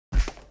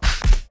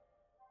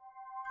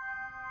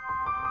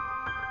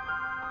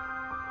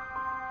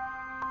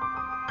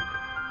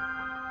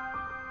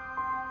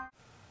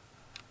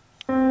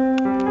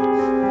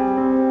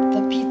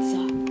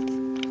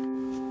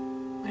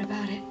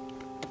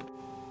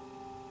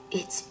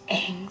It's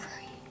angry.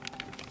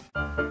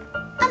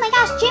 Oh my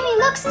gosh, Jimmy,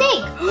 look,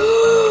 steak!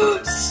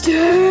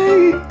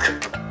 Steak!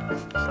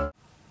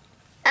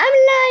 I'm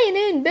lying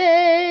in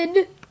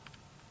bed.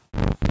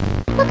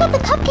 Look at the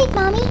cupcake,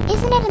 Mommy.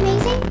 Isn't it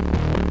amazing?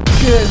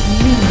 Give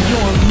me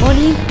your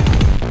money,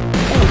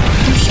 or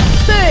you shall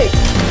face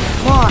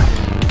my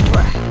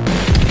wrath.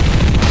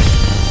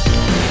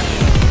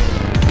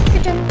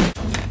 Good job.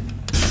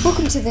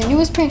 Welcome to the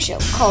newest prank show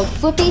called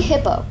Flippy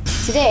Hippo.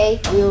 Today,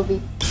 we will be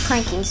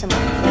pranking someone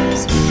for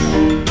this.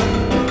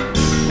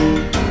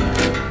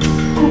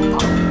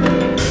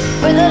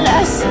 For the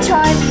last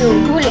time, you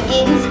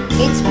hooligans,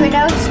 it's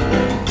pronounced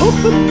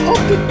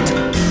Puppet.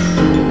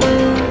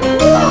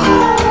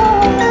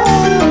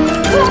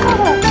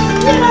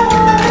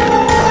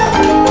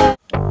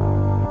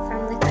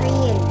 From the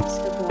creators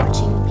of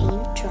Watching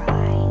Paint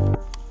Dry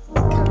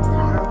comes the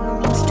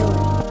heartwarming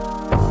story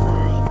of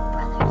 5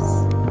 brothers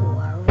who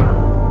are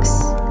rocks.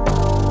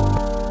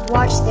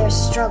 Watch their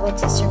struggle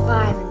to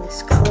survive in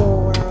this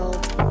cruel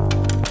world.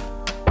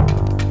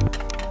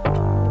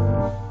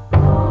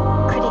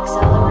 Critics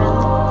all around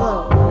the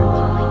globe are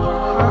calling it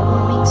a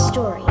heartwarming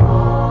story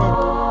that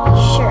will be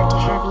sure to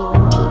have you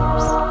in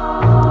tears.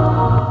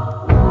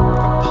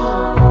 The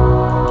pain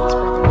that these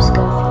brothers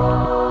go through,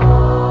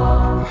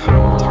 the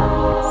happy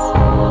times.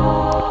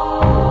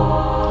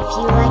 If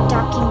you like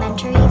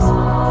documentaries,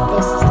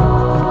 this is the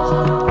one for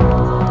you.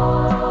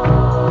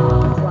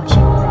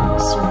 Watching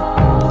rocks survive.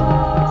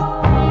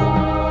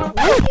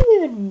 Why did you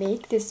even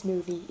make this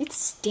movie? It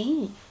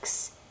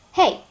stinks.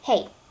 Hey.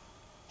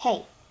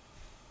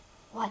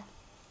 What?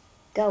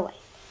 Go away.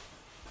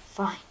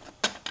 Fine.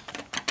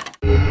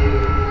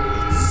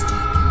 It's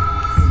stuck in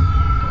us.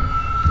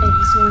 And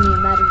it's only a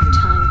matter of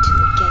time till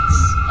it gets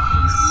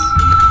us.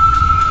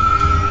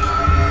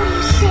 What do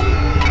you say?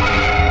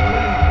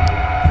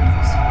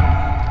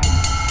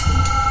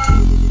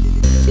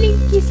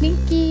 Slinky,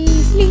 slinky,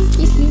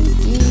 slinky,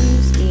 slinky,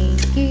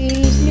 slinky,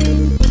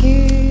 slinky,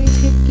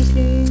 slinky,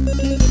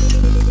 slinky,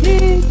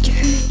 slinky.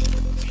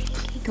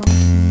 Go to the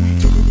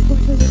magical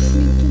portal of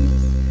slinky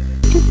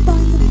to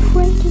find the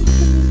pranking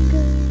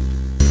flamingo.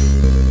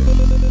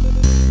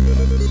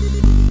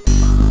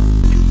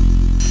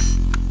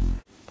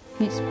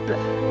 He's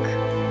back.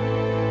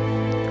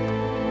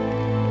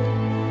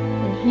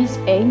 And he's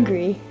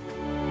angry.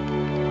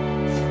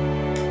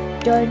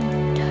 Dun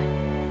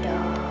dun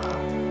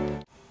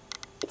dun.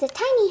 It's a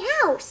tiny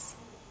house.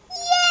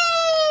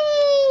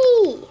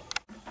 Yay!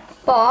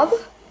 Bob?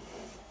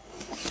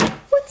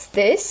 What's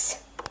this?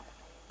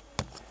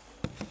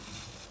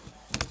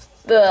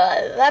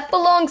 That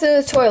belongs in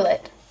the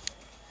toilet.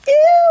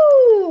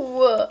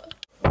 Ew!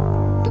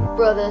 The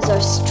brothers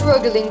are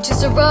struggling to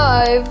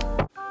survive.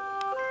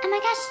 Oh my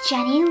gosh,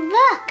 Jenny,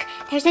 look!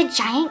 There's a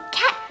giant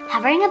cat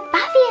hovering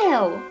above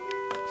you.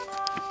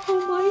 Oh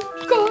my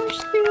gosh,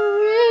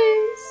 there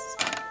is.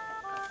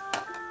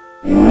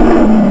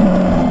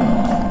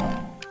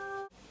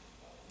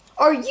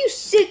 Are you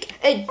sick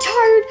and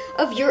tired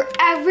of your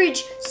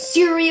average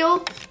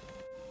cereal?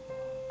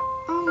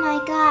 Oh my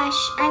gosh,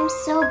 I'm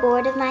so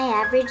bored of my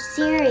average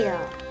cereal.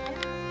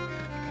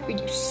 Are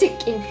you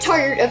sick and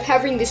tired of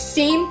having the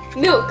same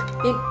milk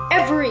in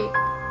every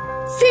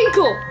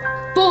single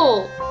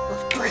bowl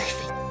of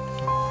breakfast?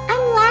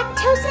 I'm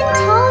lactose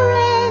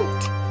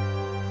intolerant.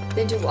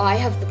 Then do I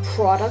have the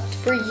product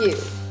for you?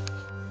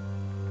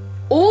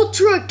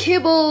 Ultra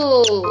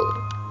Kibble!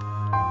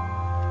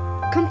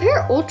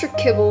 Compare Ultra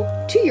Kibble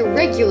to your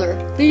regular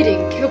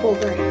leading kibble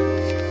brand.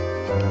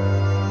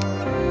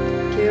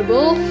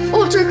 Kibble,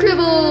 Ultra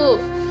Kibble!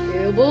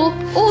 Kibble,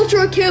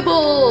 Ultra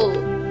Kibble!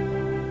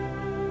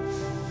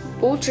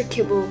 Ultra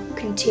Kibble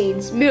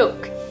contains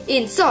milk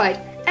inside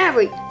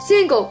every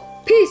single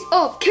piece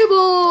of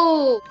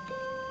kibble!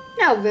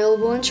 Now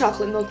available in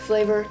chocolate milk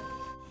flavor.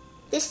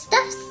 This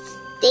stuff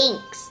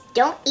stinks.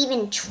 Don't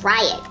even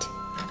try it.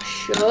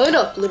 Shut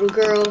up, little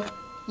girl.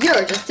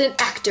 You're just an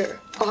actor.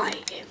 I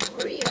am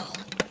real.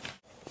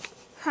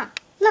 Huh.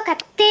 Look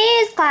at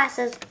these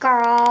glasses,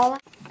 girl.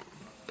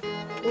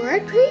 We're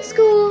at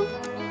preschool.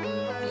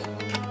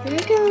 Here we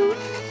go.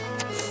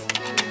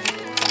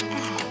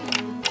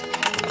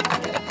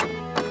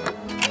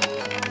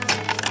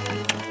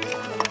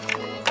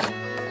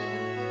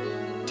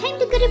 Time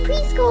to go to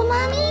preschool,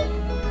 Mommy.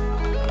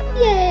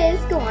 Yes,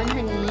 go on,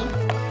 honey.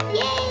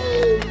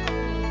 Yay!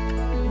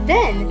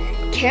 Then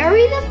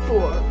carry the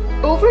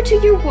 4 over to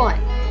your 1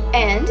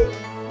 and...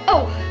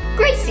 Oh,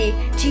 Gracie,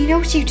 do you know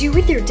what you do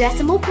with your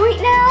decimal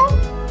point now?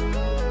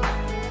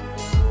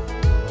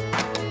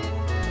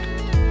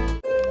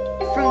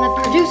 From the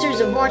producers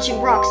of Watching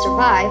Rocks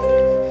Survive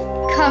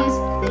comes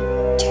the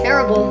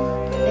terrible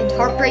and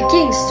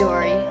heartbreaking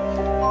story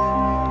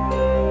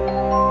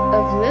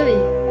of Lily,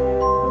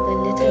 the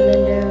little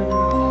alone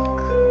rock.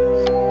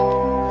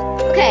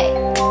 Okay.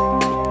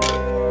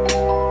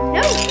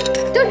 No,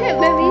 don't hit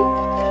Lily.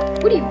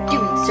 What are you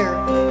doing, sir?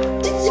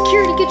 Did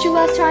security get you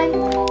last time?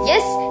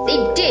 Yes, they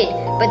did,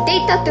 but they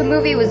thought the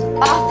movie was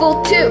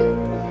awful too.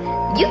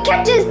 You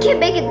can't just keep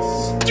making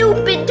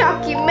stupid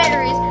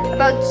documentaries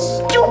about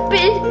stupid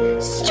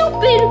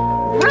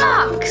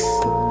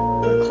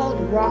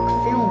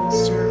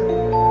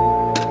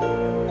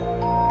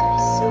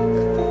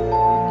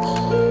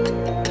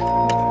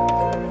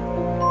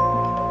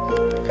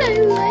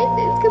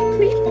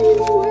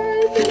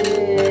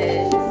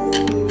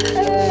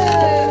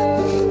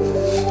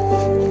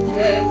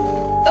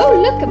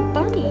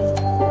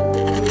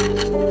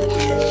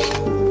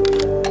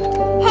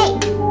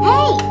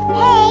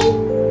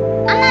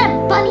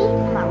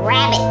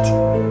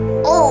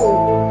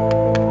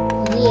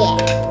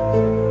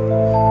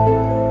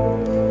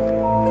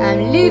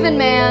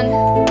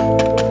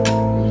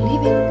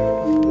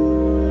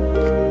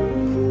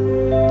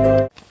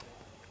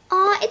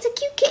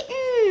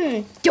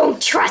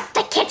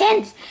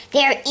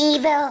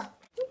evil.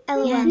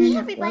 Oh, Yeah, hey, no,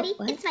 everybody.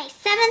 what? It's my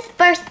 7th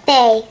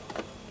birthday.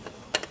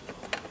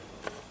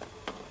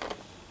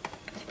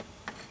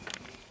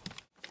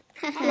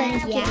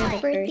 Let's give her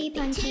the birthday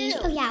punchies.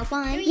 Oh yeah,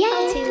 1,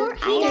 Yeah, 2, poor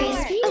Iris.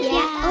 Iris. Oh Yeah.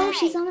 yeah. Oh,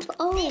 she's on the.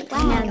 Oh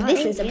wow. Now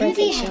this is a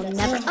birthday she'll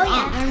never forget. Oh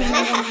yeah.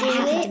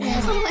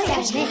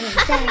 Let's do it.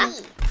 7,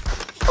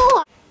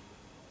 4.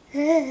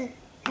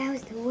 That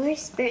was the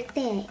worst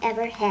birthday I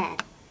ever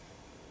had.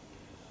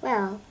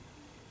 Well,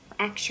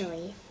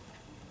 actually,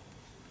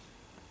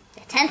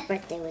 the 10th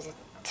birthday was a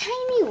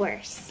tiny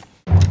worse.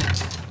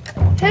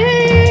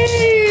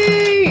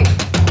 Hey!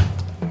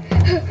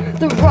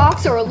 The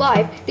rocks are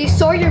alive. They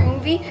saw your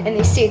movie and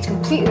they say it's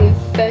completely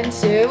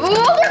offensive.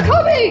 Oh, they're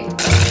coming!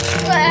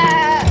 Ah!